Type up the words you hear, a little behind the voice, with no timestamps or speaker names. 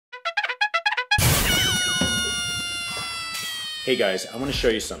Hey guys, I want to show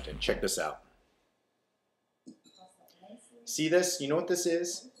you something. Check this out. See this? You know what this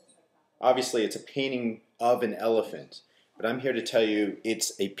is? Obviously it's a painting of an elephant, but I'm here to tell you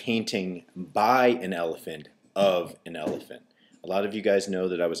it's a painting by an elephant of an elephant. A lot of you guys know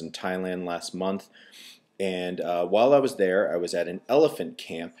that I was in Thailand last month, and while I was there I was at an elephant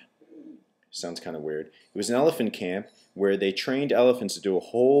camp. Sounds kind of weird. It was an elephant camp where they trained elephants to do a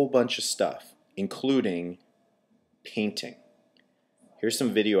whole bunch of stuff, including painting. Here's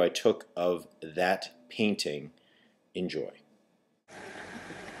some video I took of that painting. Enjoy.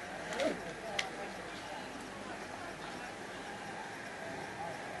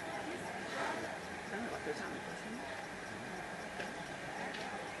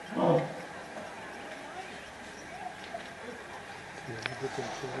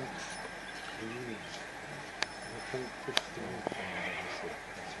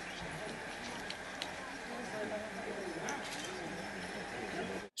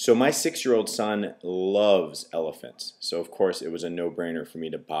 So my 6-year-old son loves elephants, so of course it was a no-brainer for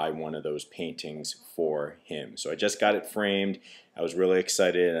me to buy one of those paintings for him. So I just got it framed. I was really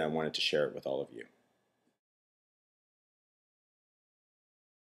excited and I wanted to share it with all of you.